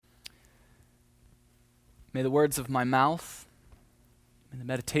May the words of my mouth and the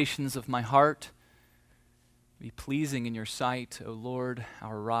meditations of my heart be pleasing in your sight, O Lord,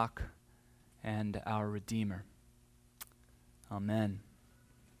 our rock and our Redeemer. Amen.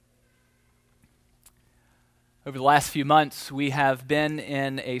 Over the last few months, we have been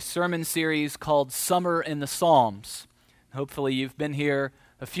in a sermon series called Summer in the Psalms. Hopefully you've been here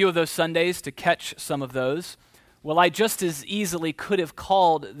a few of those Sundays to catch some of those. Well, I just as easily could have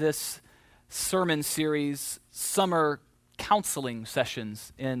called this sermon series Summer Counseling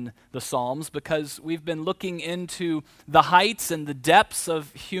Sessions in the Psalms, because we've been looking into the heights and the depths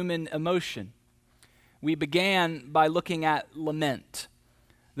of human emotion. We began by looking at lament,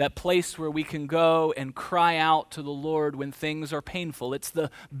 that place where we can go and cry out to the Lord when things are painful. It's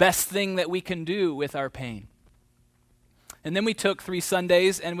the best thing that we can do with our pain. And then we took 3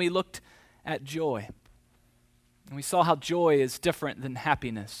 Sundays and we looked at joy. And we saw how joy is different than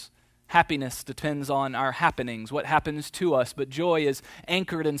happiness. Happiness depends on our happenings, what happens to us, but joy is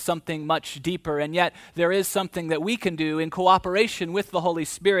anchored in something much deeper, and yet there is something that we can do in cooperation with the Holy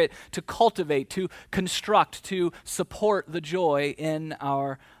Spirit to cultivate, to construct, to support the joy in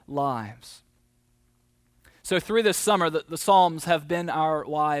our lives. So through this summer, the Psalms have been our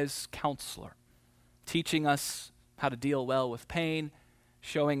wise counselor, teaching us how to deal well with pain,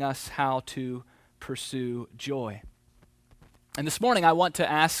 showing us how to pursue joy. And this morning I want to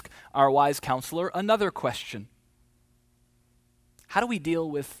ask our wise counselor another question. How do we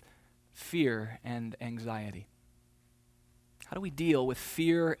deal with fear and anxiety? How do we deal with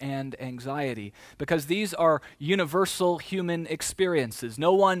fear and anxiety? Because these are universal human experiences.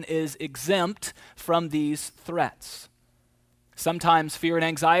 No one is exempt from these threats. Sometimes fear and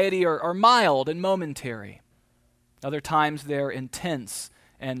anxiety are mild and momentary. Other times they're intense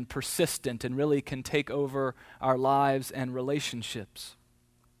and persistent and really can take over our lives and relationships.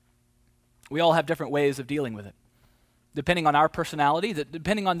 We all have different ways of dealing with it. Depending on our personality,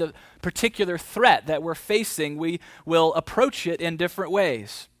 depending on the particular threat that we're facing, we will approach it in different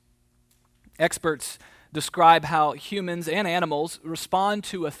ways. Experts describe how humans and animals respond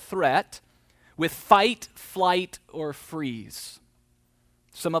to a threat with fight, flight, or freeze.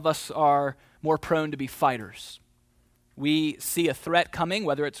 Some of us are more prone to be fighters. We see a threat coming,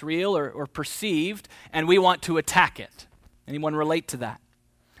 whether it's real or perceived, and we want to attack it. Anyone relate to that?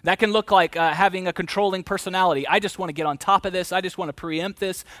 That can look like having a controlling personality. I just want to get on top of this. I just want to preempt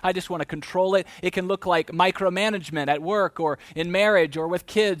this. I just want to control it. It can look like micromanagement at work or in marriage or with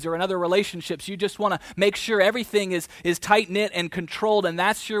kids or in other relationships. You just want to make sure everything is tight-knit and controlled, and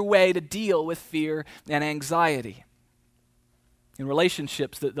that's your way to deal with fear and anxiety. In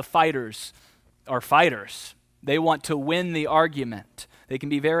relationships, the fighters are fighters. They want to win the argument. They can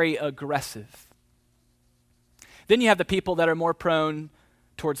be very aggressive. Then you have the people that are more prone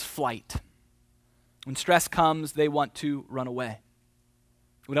towards flight. When stress comes, they want to run away.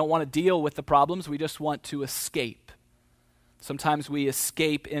 We don't want to deal with the problems. We just want to escape. Sometimes we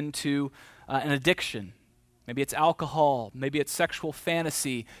escape into an addiction. Maybe it's alcohol, maybe it's sexual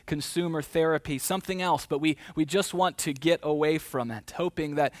fantasy, consumer therapy, something else, but we just want to get away from it,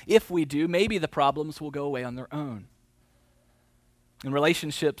 hoping that if we do, maybe the problems will go away on their own. In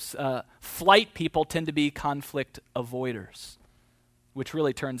relationships, flight people tend to be conflict avoiders, which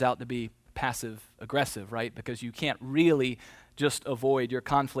really turns out to be passive-aggressive, right? Because you can't really just avoid your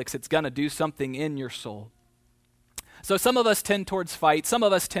conflicts. It's going to do something in your soul. So some of us tend towards fight, some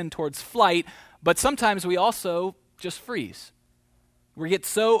of us tend towards flight, but sometimes we also just freeze. We get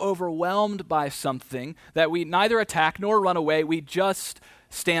so overwhelmed by something that we neither attack nor run away, we just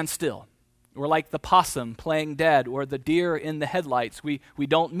stand still. We're like the possum playing dead or the deer in the headlights. We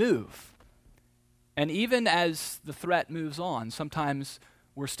don't move. And even as the threat moves on, sometimes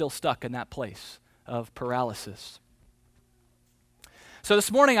we're still stuck in that place of paralysis. So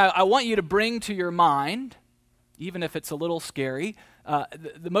this morning I want you to bring to your mind, even if it's a little scary,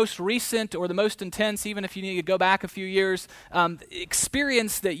 the most recent or the most intense, even if you need to go back a few years,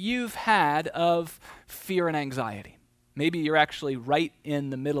 experience that you've had of fear and anxiety. Maybe you're actually right in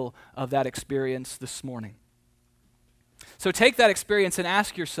the middle of that experience this morning. So take that experience and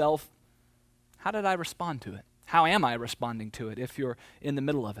ask yourself, how did I respond to it? How am I responding to it if you're in the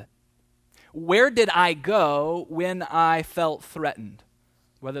middle of it? Where did I go when I felt threatened,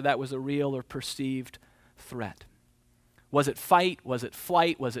 whether that was a real or perceived threat? Was it fight? Was it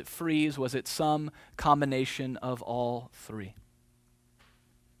flight? Was it freeze? Was it some combination of all three?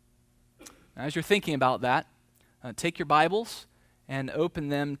 Now, as you're thinking about that, take your Bibles and open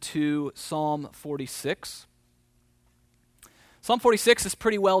them to Psalm 46. Psalm 46 is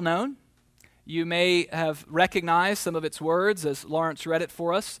pretty well known. You may have recognized some of its words as Lawrence read it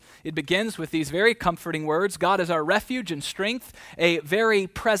for us. It begins with these very comforting words: God is our refuge and strength, a very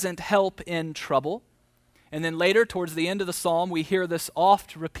present help in trouble. And then later, towards the end of the psalm, we hear this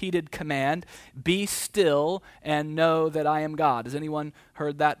oft-repeated command, be still and know that I am God. Has anyone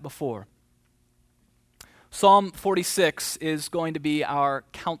heard that before? Psalm 46 is going to be our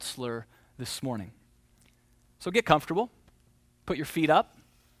counselor this morning. So get comfortable, put your feet up.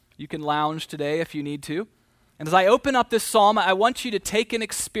 You can lounge today if you need to. And as I open up this psalm, I want you to take an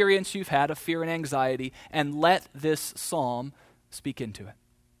experience you've had of fear and anxiety and let this psalm speak into it.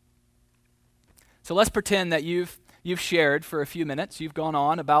 So let's pretend that you've shared for a few minutes. You've gone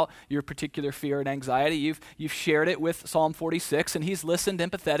on about your particular fear and anxiety. You've shared it with Psalm 46, and he's listened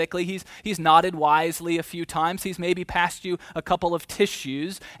empathetically. He's nodded wisely a few times. He's maybe passed you a couple of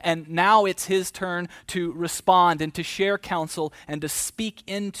tissues, and now it's his turn to respond and to share counsel and to speak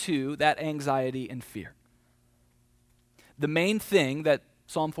into that anxiety and fear. The main thing that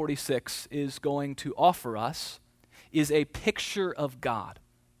Psalm 46 is going to offer us is a picture of God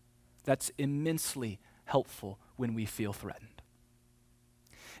that's immensely helpful when we feel threatened.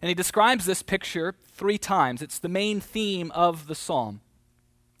 And he describes this picture 3 times. It's the main theme of the psalm.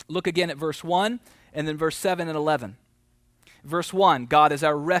 Look again at verse 1 and then verse 7 and 11. Verse 1, God is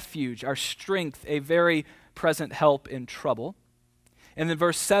our refuge, our strength, a very present help in trouble. And then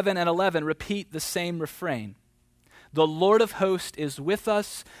verse 7 and 11 repeat the same refrain. The Lord of hosts is with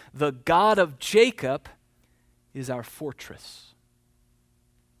us. The God of Jacob is our fortress.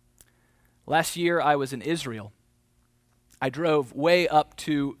 Last year, I was in Israel. I drove way up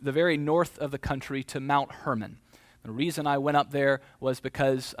to the very north of the country to Mount Hermon. The reason I went up there was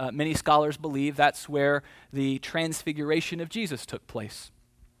because many scholars believe that's where the transfiguration of Jesus took place.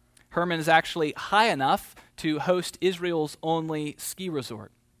 Hermon is actually high enough to host Israel's only ski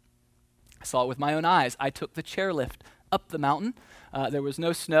resort. I saw it with my own eyes. I took the chairlift up the mountain. There was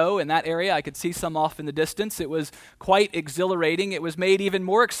no snow in that area. I could see some off in the distance. It was quite exhilarating. It was made even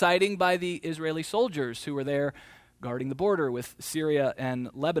more exciting by the Israeli soldiers who were there guarding the border with Syria and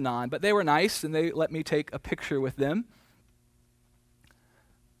Lebanon. But they were nice, and they let me take a picture with them.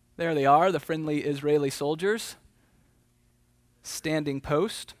 There they are, the friendly Israeli soldiers, standing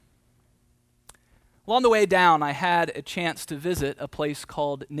post. Well, on the way down, I had a chance to visit a place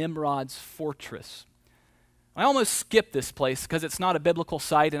called Nimrod's Fortress. I almost skipped this place because it's not a biblical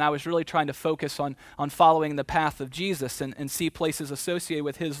site, and I was really trying to focus on following the path of Jesus and see places associated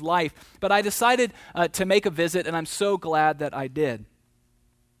with his life. But I decided to make a visit, and I'm so glad that I did.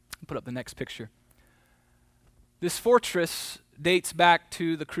 Put up the next picture. This fortress dates back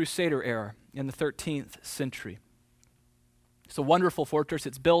to the Crusader era in the 13th century. It's a wonderful fortress.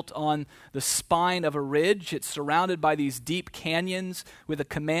 It's built on the spine of a ridge. It's surrounded by these deep canyons with a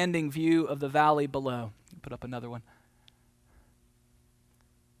commanding view of the valley below. Put up another one.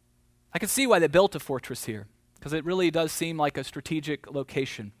 I can see why they built a fortress here, because it really does seem like a strategic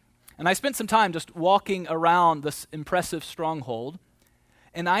location. And I spent some time just walking around this impressive stronghold,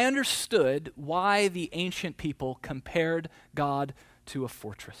 and I understood why the ancient people compared God to a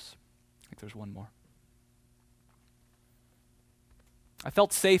fortress. I think there's one more. I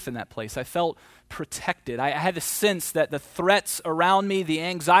felt safe in that place. I felt protected. I had a sense that the threats around me, the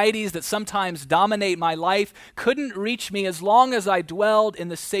anxieties that sometimes dominate my life, couldn't reach me as long as I dwelled in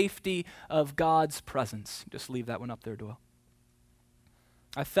the safety of God's presence. Just leave that one up there, Doyle.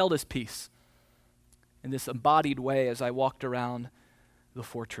 I felt his peace in this embodied way as I walked around the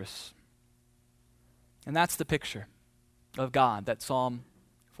fortress. And that's the picture of God that Psalm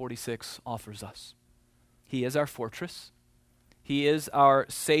 46 offers us. He is our fortress. He is our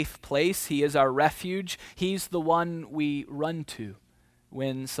safe place. He is our refuge. He's the one we run to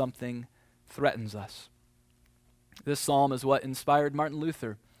when something threatens us. This psalm is what inspired Martin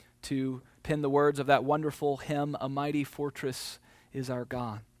Luther to pen the words of that wonderful hymn, "A Mighty Fortress is Our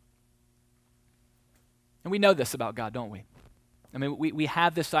God." And we know this about God, don't we? I mean, we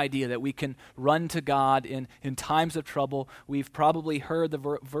have this idea that we can run to God in times of trouble. We've probably heard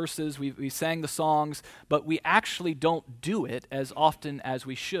the verses, we sang the songs, but we actually don't do it as often as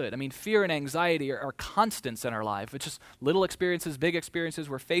we should. I mean, fear and anxiety are constants in our life. It's just little experiences, big experiences.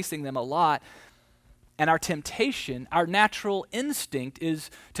 We're facing them a lot. And our temptation, our natural instinct is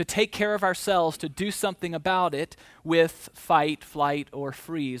to take care of ourselves, to do something about it with fight, flight, or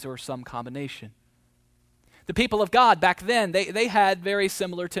freeze, or some combination. The people of God back then, they had very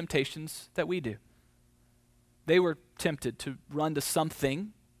similar temptations that we do. They were tempted to run to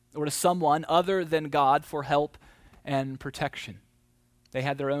something or to someone other than God for help and protection. They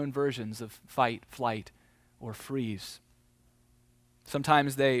had their own versions of fight, flight, or freeze.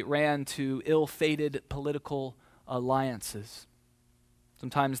 Sometimes they ran to ill-fated political alliances.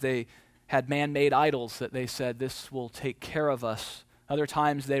 Sometimes they had man-made idols that they said, this will take care of us. Other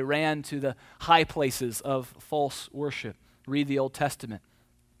times they ran to the high places of false worship. Read the Old Testament.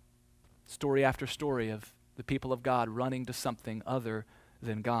 Story after story of the people of God running to something other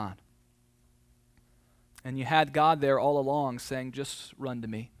than God. And you had God there all along saying, just run to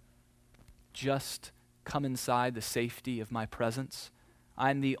me. Just come inside the safety of my presence.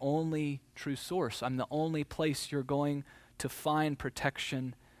 I'm the only true source. I'm the only place you're going to find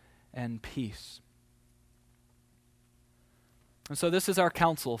protection and peace. And so this is our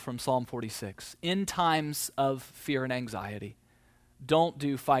counsel from Psalm 46. In times of fear and anxiety, don't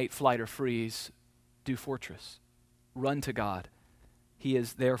do fight, flight, or freeze. Do fortress. Run to God. He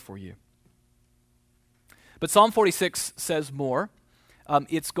is there for you. But Psalm 46 says more.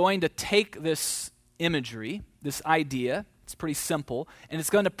 It's going to take this imagery, this idea, it's pretty simple, and it's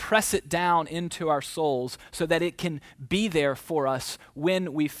going to press it down into our souls so that it can be there for us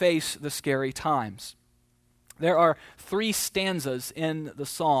when we face the scary times. There are 3 stanzas in the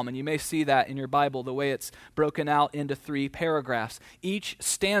psalm, and you may see that in your Bible, the way it's broken out into 3 paragraphs. Each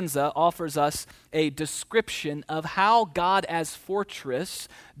stanza offers us a description of how God as fortress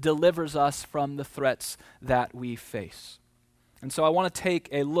delivers us from the threats that we face. And so I want to take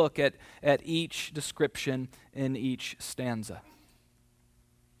a look at each description in each stanza.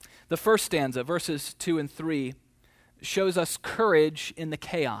 The first stanza, verses 2 and 3, shows us courage in the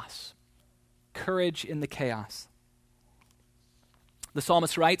chaos. Courage in the chaos. The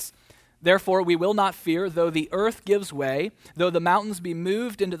psalmist writes, "Therefore we will not fear, though the earth gives way, though the mountains be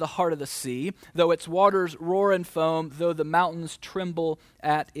moved into the heart of the sea, though its waters roar and foam, though the mountains tremble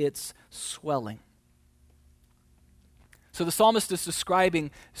at its swelling." So the psalmist is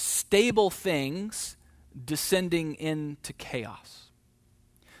describing stable things descending into chaos.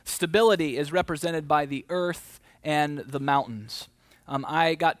 Stability is represented by the earth and the mountains.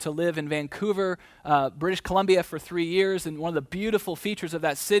 I got to live in Vancouver, British Columbia for 3 years, and one of the beautiful features of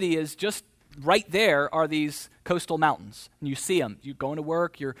that city is just right there are these coastal mountains. And you see them. You're going to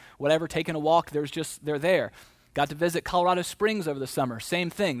work, you're whatever, taking a walk, they're there. Got to visit Colorado Springs over the summer. Same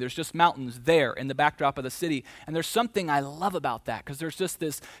thing. There's just mountains there in the backdrop of the city. And there's something I love about that because there's just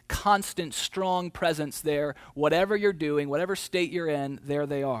this constant, strong presence there. Whatever you're doing, whatever state you're in, there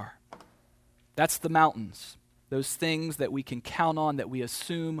they are. That's the mountains. Those things that we can count on, that we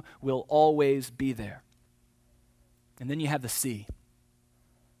assume will always be there. And then you have the sea.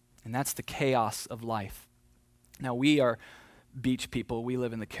 And that's the chaos of life. Now we are beach people. We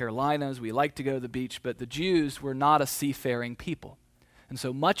live in the Carolinas. We like to go to the beach, but the Jews were not a seafaring people. And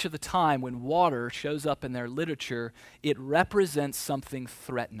so much of the time when water shows up in their literature, it represents something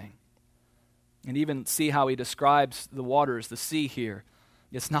threatening. And even see how he describes the waters, the sea here.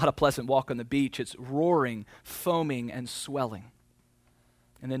 It's not a pleasant walk on the beach. It's roaring, foaming, and swelling.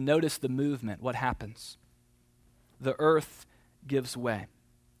 And then notice the movement. What happens? The earth gives way.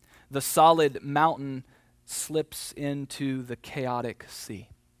 The solid mountain slips into the chaotic sea.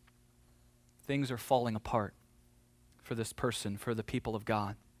 Things are falling apart for this person, for the people of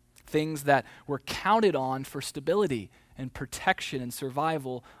God. Things that were counted on for stability and protection and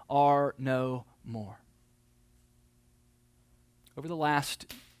survival are no more. Over the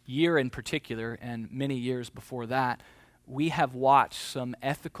last year in particular, and many years before that, we have watched some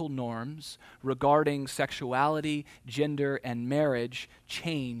ethical norms regarding sexuality, gender, and marriage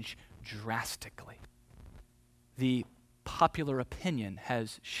change drastically. The popular opinion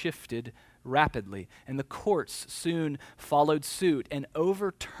has shifted rapidly, and the courts soon followed suit and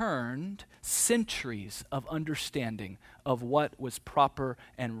overturned centuries of understanding of what was proper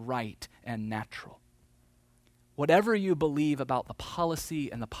and right and natural. Whatever you believe about the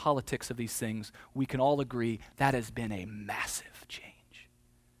policy and the politics of these things, we can all agree that has been a massive change.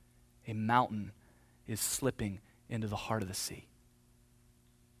 A mountain is slipping into the heart of the sea.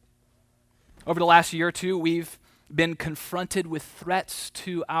 Over the last year or two, we've been confronted with threats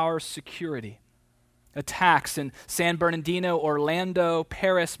to our security. Attacks in San Bernardino, Orlando,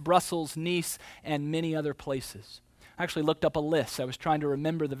 Paris, Brussels, Nice, and many other places. I actually looked up a list. I was trying to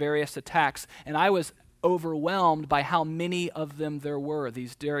remember the various attacks, and I was overwhelmed by how many of them there were,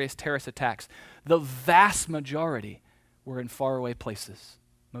 these various terrorist attacks. The vast majority were in faraway places,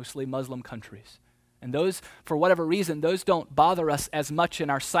 mostly Muslim countries. And those, for whatever reason, those don't bother us as much in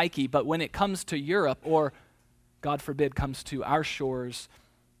our psyche, but when it comes to Europe, or God forbid, comes to our shores,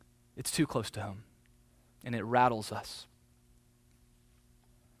 it's too close to home, and it rattles us.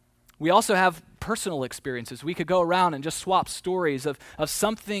 We also have personal experiences. We could go around and just swap stories of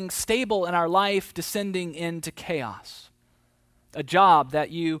something stable in our life descending into chaos. A job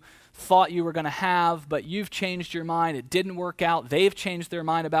that you thought you were going to have, but you've changed your mind. It didn't work out. They've changed their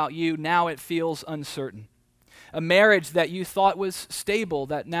mind about you. Now it feels uncertain. A marriage that you thought was stable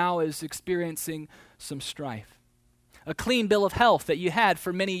that now is experiencing some strife. A clean bill of health that you had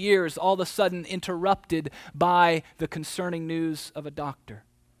for many years, all of a sudden interrupted by the concerning news of a doctor.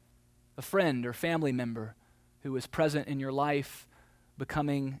 A friend or family member who was present in your life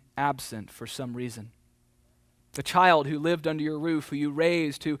becoming absent for some reason. A child who lived under your roof, who you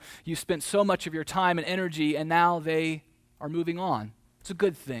raised, who you spent so much of your time and energy, and now they are moving on. It's a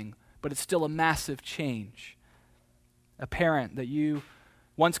good thing, but it's still a massive change. A parent that you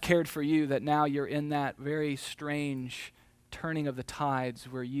once cared for you, that now you're in that very strange turning of the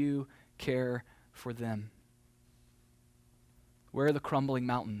tides where you care for them. Where are the crumbling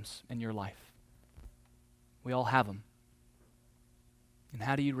mountains in your life? We all have them. And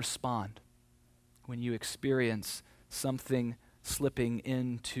how do you respond when you experience something slipping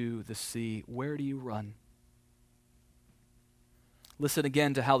into the sea? Where do you run? Listen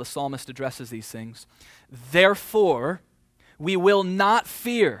again to how the psalmist addresses these things. Therefore, we will not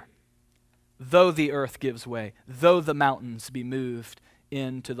fear, though the earth gives way, though the mountains be moved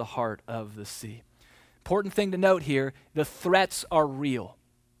into the heart of the sea. Important thing to note here, the threats are real.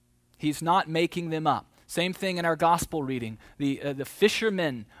 He's not making them up. Same thing in our gospel reading. The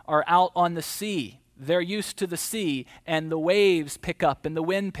fishermen are out on the sea. They're used to the sea, and the waves pick up, and the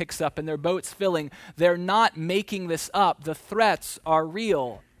wind picks up, and their boat's filling. They're not making this up. The threats are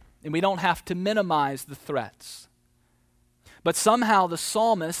real, and we don't have to minimize the threats. But somehow the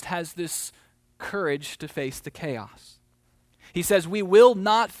psalmist has this courage to face the chaos. He says, we will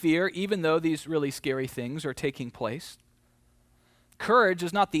not fear, even though these really scary things are taking place. Courage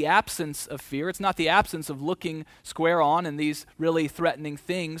is not the absence of fear. It's not the absence of looking square on and these really threatening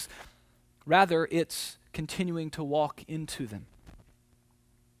things. Rather, it's continuing to walk into them.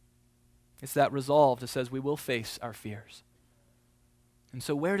 It's that resolve that says we will face our fears. And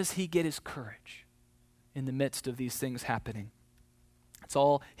so where does he get his courage in the midst of these things happening? It's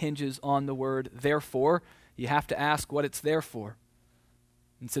all hinges on the word therefore. You have to ask what it's there for.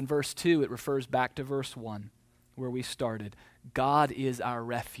 It's in verse 2. It refers back to verse 1 where we started. God is our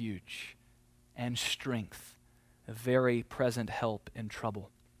refuge and strength, a very present help in trouble.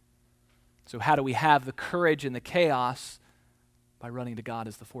 So how do we have the courage in the chaos? By running to God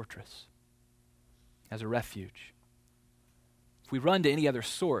as the fortress, as a refuge. If we run to any other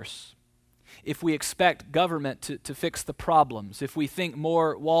source, if we expect government to fix the problems, if we think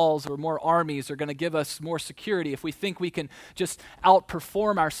more walls or more armies are going to give us more security, if we think we can just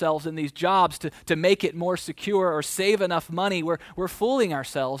outperform ourselves in these jobs to make it more secure or save enough money, we're fooling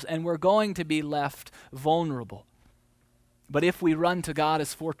ourselves and we're going to be left vulnerable. But if we run to God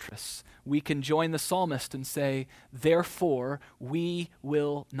as fortress, we can join the psalmist and say, therefore, we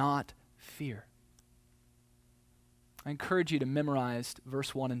will not fear. I encourage you to memorize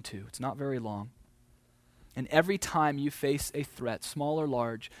verse 1 and 2. It's not very long. And every time you face a threat, small or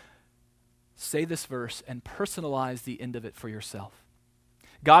large, say this verse and personalize the end of it for yourself.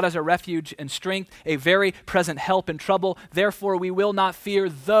 God is a refuge and strength, a very present help in trouble. Therefore, we will not fear,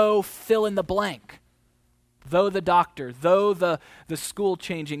 though fill in the blank. Though the doctor, though the school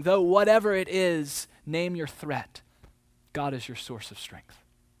changing, though whatever it is, name your threat. God is your source of strength.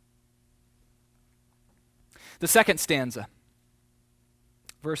 The second stanza,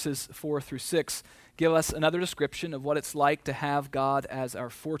 verses 4 through 6, give us another description of what it's like to have God as our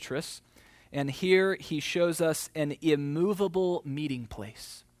fortress. And here he shows us an immovable meeting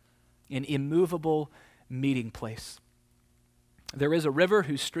place. An immovable meeting place. There is a river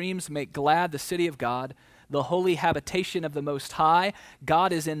whose streams make glad the city of God, the holy habitation of the Most High.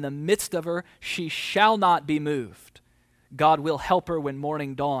 God is in the midst of her. She shall not be moved. God will help her when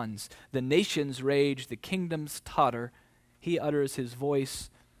morning dawns. The nations rage, the kingdoms totter. He utters his voice,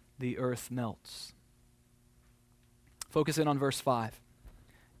 the earth melts. Focus in on verse 5.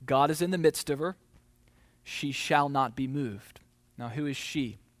 God is in the midst of her. She shall not be moved. Now, who is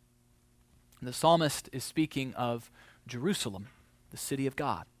she? The psalmist is speaking of Jerusalem, the city of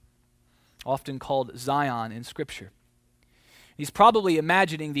God, often called Zion in Scripture. He's probably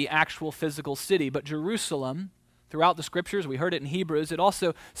imagining the actual physical city, but Jerusalem, throughout the Scriptures, we heard it in Hebrews, it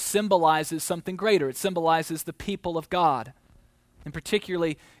also symbolizes something greater. It symbolizes the people of God, and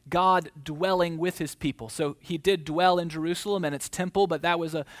particularly God dwelling with his people. So he did dwell in Jerusalem and its temple, but that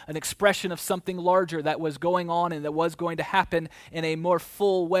was an expression of something larger that was going on and that was going to happen in a more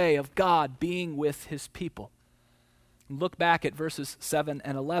full way of God being with his people. Look back at verses 7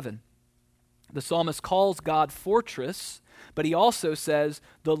 and 11. The psalmist calls God fortress, but he also says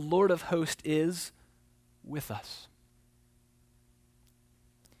the Lord of hosts is with us.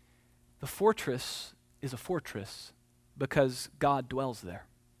 The fortress is a fortress because God dwells there.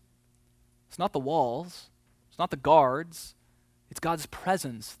 It's not the walls, it's not the guards, it's God's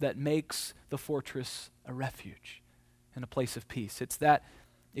presence that makes the fortress a refuge and a place of peace. It's that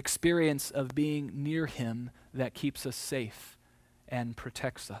experience of being near him that keeps us safe and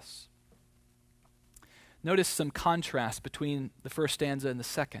protects us. Notice some contrast between the first stanza and the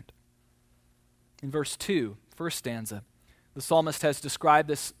second. In verse 2, first stanza, the psalmist has described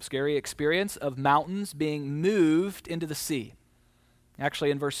this scary experience of mountains being moved into the sea.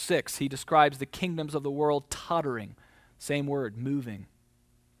 Actually, in verse 6, he describes the kingdoms of the world tottering. Same word, moving.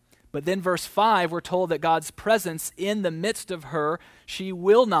 But then verse 5, we're told that God's presence in the midst of her, she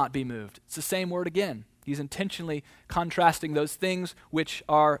will not be moved. It's the same word again. He's intentionally contrasting those things which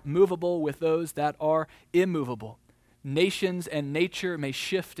are movable with those that are immovable. Nations and nature may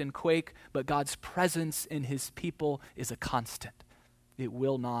shift and quake, but God's presence in his people is a constant. It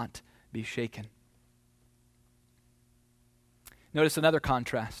will not be shaken. Notice another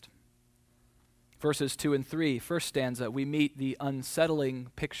contrast. Verses 2 and 3, first stanza, we meet the unsettling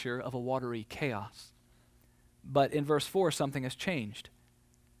picture of a watery chaos. But in verse 4, something has changed.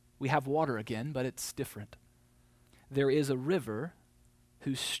 We have water again, but it's different. There is a river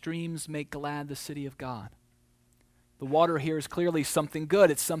whose streams make glad the city of God. The water here is clearly something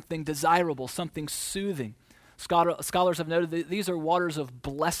good. It's something desirable, something soothing. Scholars have noted that these are waters of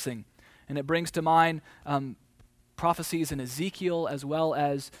blessing, and it brings to mind prophecies in Ezekiel as well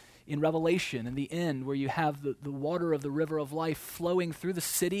as in Revelation, in the end, where you have the water of the river of life flowing through the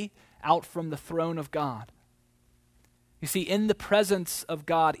city out from the throne of God. You see, in the presence of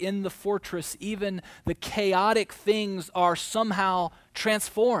God, in the fortress, even the chaotic things are somehow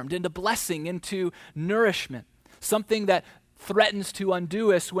transformed into blessing, into nourishment. Something that threatens to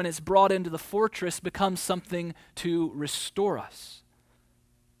undo us when it's brought into the fortress becomes something to restore us.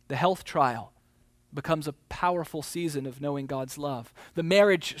 The health trial becomes a powerful season of knowing God's love. The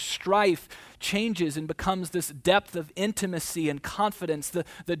marriage strife changes and becomes this depth of intimacy and confidence.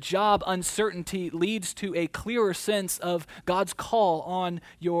 The job uncertainty leads to a clearer sense of God's call on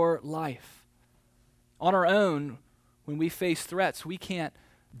your life. On our own, when we face threats, we can't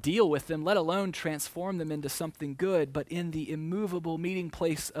deal with them, let alone transform them into something good. But in the immovable meeting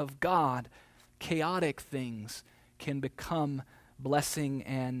place of God, chaotic things can become blessing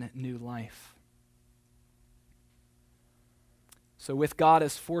and new life. So with God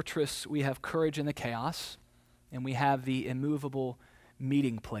as fortress, we have courage in the chaos, and we have the immovable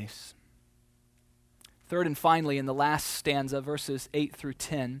meeting place. Third and finally, in the last stanza, verses 8 through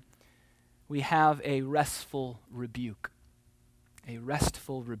 10, we have a restful rebuke. A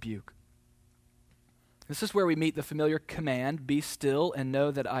restful rebuke. This is where we meet the familiar command, be still and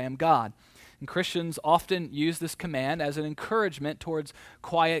know that I am God. And Christians often use this command as an encouragement towards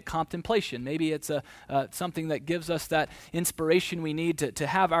quiet contemplation. Maybe it's something that gives us that inspiration we need to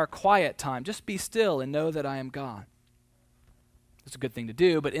have our quiet time. Just be still and know that I am God. It's a good thing to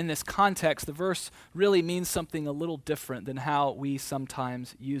do, but in this context, the verse really means something a little different than how we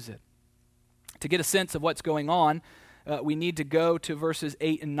sometimes use it. To get a sense of what's going on, we need to go to verses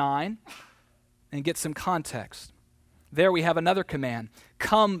 8 and 9 and get some context. There we have another command.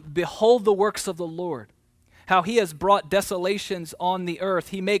 Come, behold the works of the Lord, how he has brought desolations on the earth.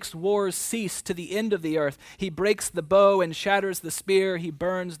 He makes wars cease to the end of the earth. He breaks the bow and shatters the spear. He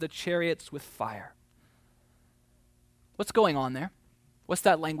burns the chariots with fire. What's going on there? What's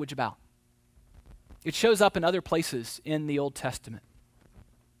that language about? It shows up in other places in the Old Testament.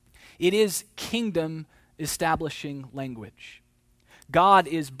 It is kingdom establishing language. God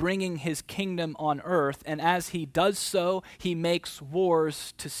is bringing his kingdom on earth, and as he does so, he makes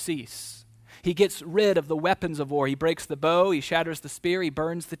wars to cease. He gets rid of the weapons of war. He breaks the bow, he shatters the spear, he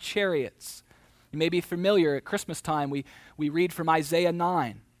burns the chariots. You may be familiar, at Christmas time, we read from Isaiah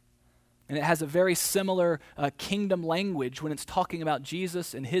 9, and it has a very similar kingdom language when it's talking about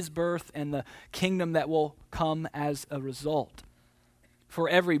Jesus and his birth and the kingdom that will come as a result. For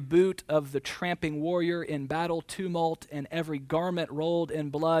every boot of the tramping warrior in battle tumult and every garment rolled in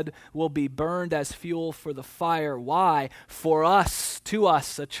blood will be burned as fuel for the fire. Why? For us, to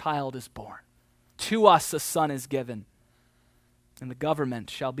us a child is born. To us a son is given. And the government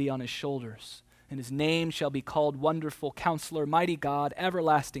shall be on his shoulders. And his name shall be called Wonderful Counselor, Mighty God,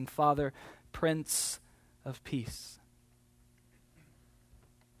 Everlasting Father, Prince of Peace.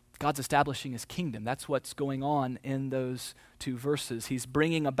 God's establishing his kingdom. That's what's going on in those two verses. He's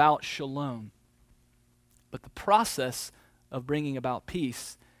bringing about shalom. But the process of bringing about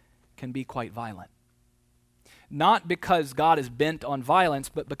peace can be quite violent. Not because God is bent on violence,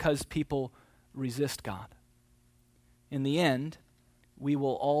 but because people resist God. In the end, we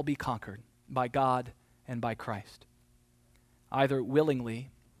will all be conquered by God and by Christ, either willingly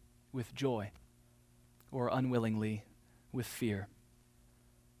with joy or unwillingly with fear.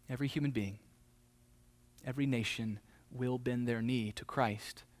 Every human being, every nation will bend their knee to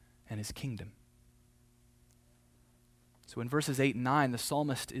Christ and his kingdom. So in verses 8 and 9, the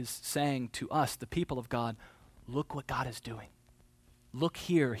psalmist is saying to us, the people of God, look what God is doing. Look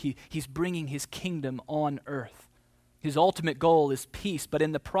here, he's bringing his kingdom on earth. His ultimate goal is peace, but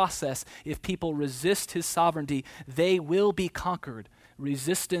in the process, if people resist his sovereignty, they will be conquered.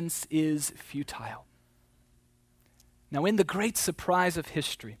 Resistance is futile. Now, in the great surprise of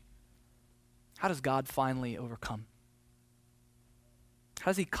history, how does God finally overcome?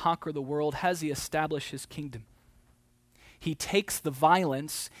 How does he conquer the world? How does he establish his kingdom? He takes the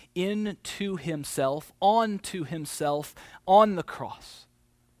violence into himself, onto himself, on the cross.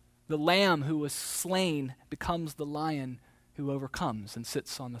 The lamb who was slain becomes the lion who overcomes and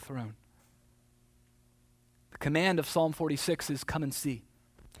sits on the throne. The command of Psalm 46 is come and see.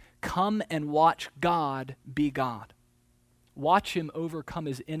 Come and watch God be God. Watch him overcome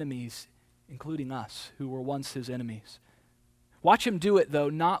his enemies, including us, who were once his enemies. Watch him do it, though,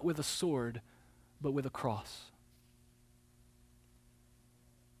 not with a sword, but with a cross.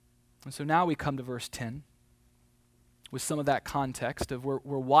 And so now we come to verse 10 with some of that context of we're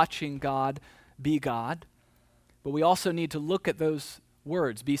watching God be God, but we also need to look at those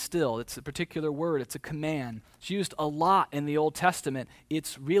words, be still. It's a particular word, it's a command. It's used a lot in the Old Testament.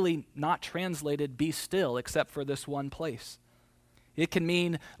 It's really not translated be still except for this one place. It can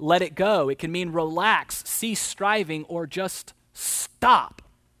mean let it go. It can mean relax, cease striving, or just stop.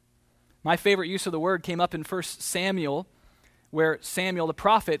 My favorite use of the word came up in 1 Samuel, where Samuel the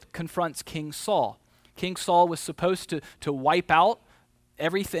prophet confronts King Saul. King Saul was supposed to wipe out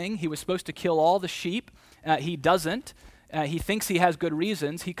everything. He was supposed to kill all the sheep. He doesn't. He thinks he has good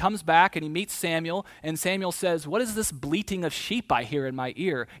reasons. He comes back and he meets Samuel, and Samuel says, what is this bleating of sheep I hear in my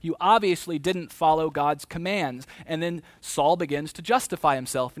ear? You obviously didn't follow God's commands. And then Saul begins to justify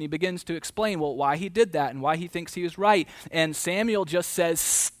himself, and he begins to explain, why he did that and why he thinks he was right. And Samuel just says,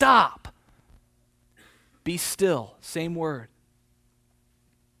 stop. Be still. Same word.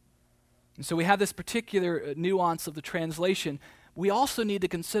 And so we have this particular nuance of the translation. We also need to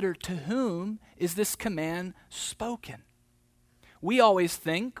consider, to whom is this command spoken? We always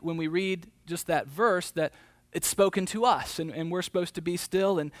think, when we read just that verse, that it's spoken to us, and we're supposed to be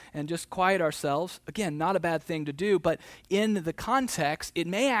still and just quiet ourselves. Again, not a bad thing to do, but in the context, it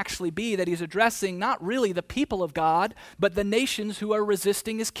may actually be that he's addressing not really the people of God, but the nations who are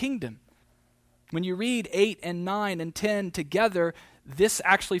resisting his kingdom. When you read 8 and 9 and 10 together, this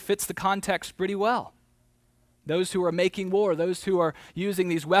actually fits the context pretty well. Those who are making war, those who are using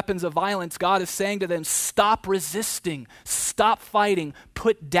these weapons of violence, God is saying to them, stop resisting, stop fighting,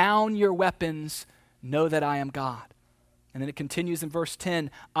 put down your weapons, know that I am God. And then it continues in verse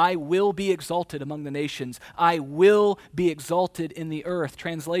 10, I will be exalted among the nations. I will be exalted in the earth.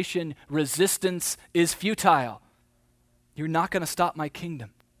 Translation, resistance is futile. You're not going to stop my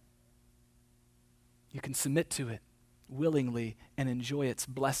kingdom. You can submit to it willingly and enjoy its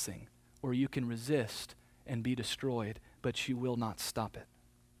blessing, or you can resist and be destroyed, but you will not stop it.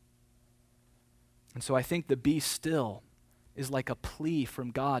 And so I think the be still is like a plea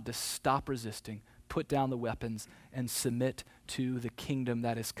from God to stop resisting, put down the weapons, and submit to the kingdom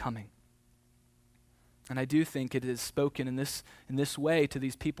that is coming. And I do think it is spoken in this way to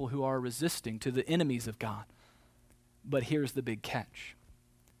these people who are resisting, to the enemies of God. But here's the big catch.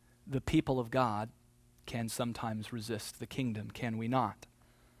 The people of God can sometimes resist the kingdom, can we not?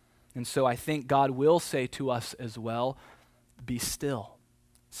 And so I think God will say to us as well, be still.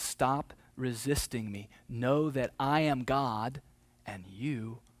 Stop resisting me. Know that I am God and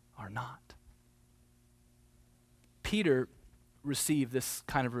you are not. Peter received this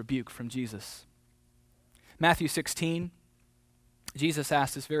kind of rebuke from Jesus. Matthew 16, Jesus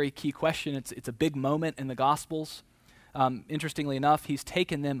asked this very key question. It's a big moment in the Gospels. Interestingly enough, he's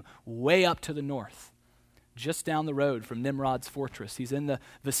taken them way up to the north, just down the road from Nimrod's fortress. He's in the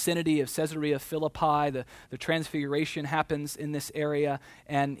vicinity of Caesarea Philippi. The transfiguration happens in this area,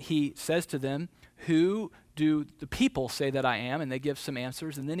 and he says to them, who do the people say that I am? And they give some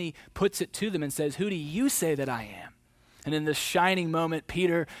answers, and then he puts it to them and says, who do you say that I am? And in this shining moment,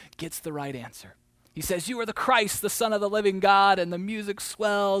 Peter gets the right answer. He says, you are the Christ, the Son of the living God, and the music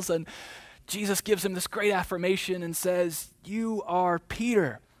swells, and Jesus gives him this great affirmation and says, you are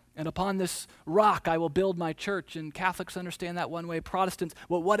Peter. And upon this rock I will build my church. And Catholics understand that one way, Protestants.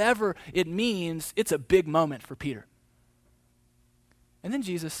 Well, whatever it means, it's a big moment for Peter. And then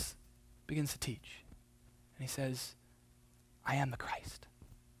Jesus begins to teach. And he says, I am the Christ.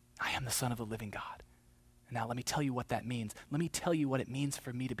 I am the Son of the living God. And now let me tell you what that means. Let me tell you what it means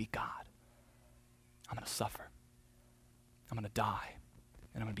for me to be God. I'm going to suffer. I'm going to die.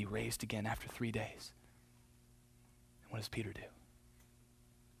 And I'm going to be raised again after 3 days. And what does Peter do?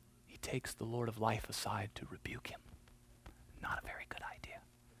 He takes the Lord of life aside to rebuke him. Not a very good idea.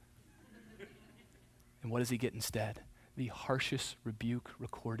 And what does he get instead? The harshest rebuke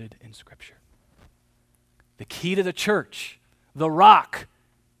recorded in Scripture. The key to the church, the rock,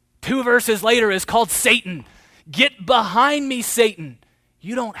 2 verses later is called Satan. Get behind me, Satan.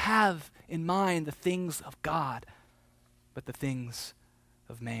 You don't have in mind the things of God, but the things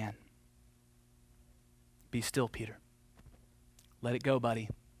of man. Be still, Peter. Let it go, buddy.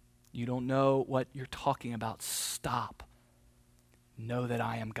 You don't know what you're talking about. Stop. Know that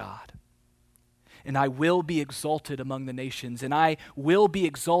I am God. And I will be exalted among the nations, and I will be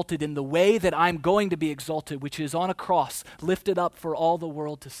exalted in the way that I'm going to be exalted, which is on a cross, lifted up for all the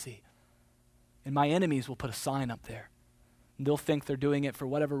world to see. And my enemies will put a sign up there. And they'll think they're doing it for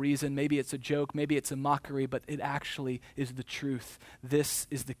whatever reason. Maybe it's a joke, maybe it's a mockery, but it actually is the truth. This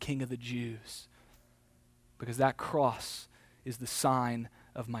is the King of the Jews. Because that cross is the sign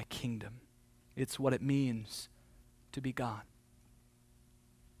of my kingdom. It's what it means to be God.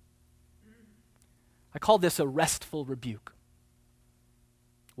 I call this a restful rebuke.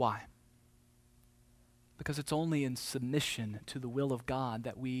 Why? Because it's only in submission to the will of God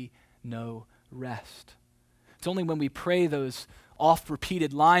that we know rest. It's only when we pray those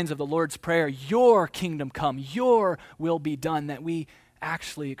oft-repeated lines of the Lord's Prayer, your kingdom come, your will be done, that we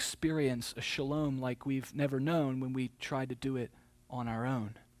actually experience a shalom like we've never known when we try to do it on our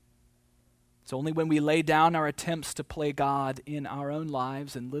own. It's only when we lay down our attempts to play God in our own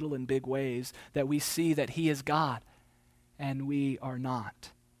lives in little and big ways that we see that He is God and we are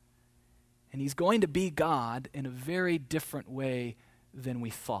not. And He's going to be God in a very different way than we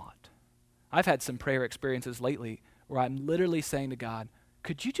thought. I've had some prayer experiences lately where I'm literally saying to God,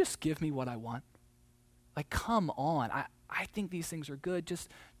 could you just give me what I want? Like, come on. I think these things are good.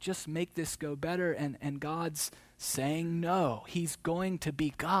 Just make this go better. And God's saying no. He's going to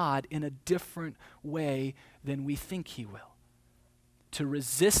be God in a different way than we think He will. To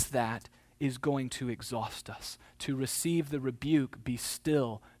resist that is going to exhaust us. To receive the rebuke, be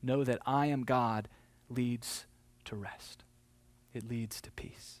still, know that I am God, leads to rest. It leads to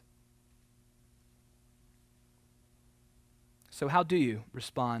peace. So how do you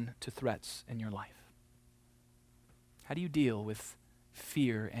respond to threats in your life? How do you deal with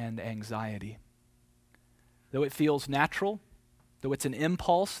fear and anxiety? Though it feels natural, though it's an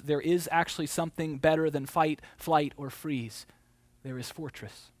impulse, there is actually something better than fight, flight, or freeze. There is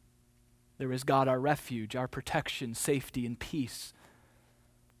fortress. There is God, our refuge, our protection, safety, and peace.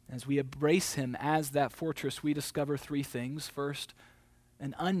 As we embrace Him as that fortress, we discover 3 things. First,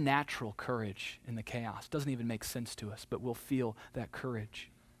 an unnatural courage in the chaos. Doesn't even make sense to us, but we'll feel that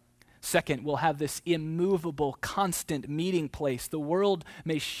courage. Second, we'll have this immovable, constant meeting place. The world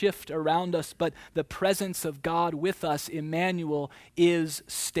may shift around us, but the presence of God with us, Emmanuel, is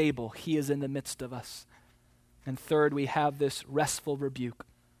stable. He is in the midst of us. And third, we have this restful rebuke.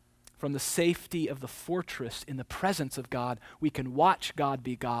 From the safety of the fortress in the presence of God, we can watch God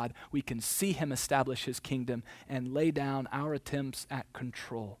be God. We can see Him establish His kingdom and lay down our attempts at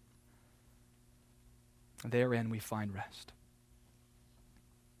control. Therein we find rest.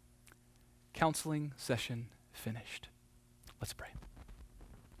 Counseling session finished. Let's pray.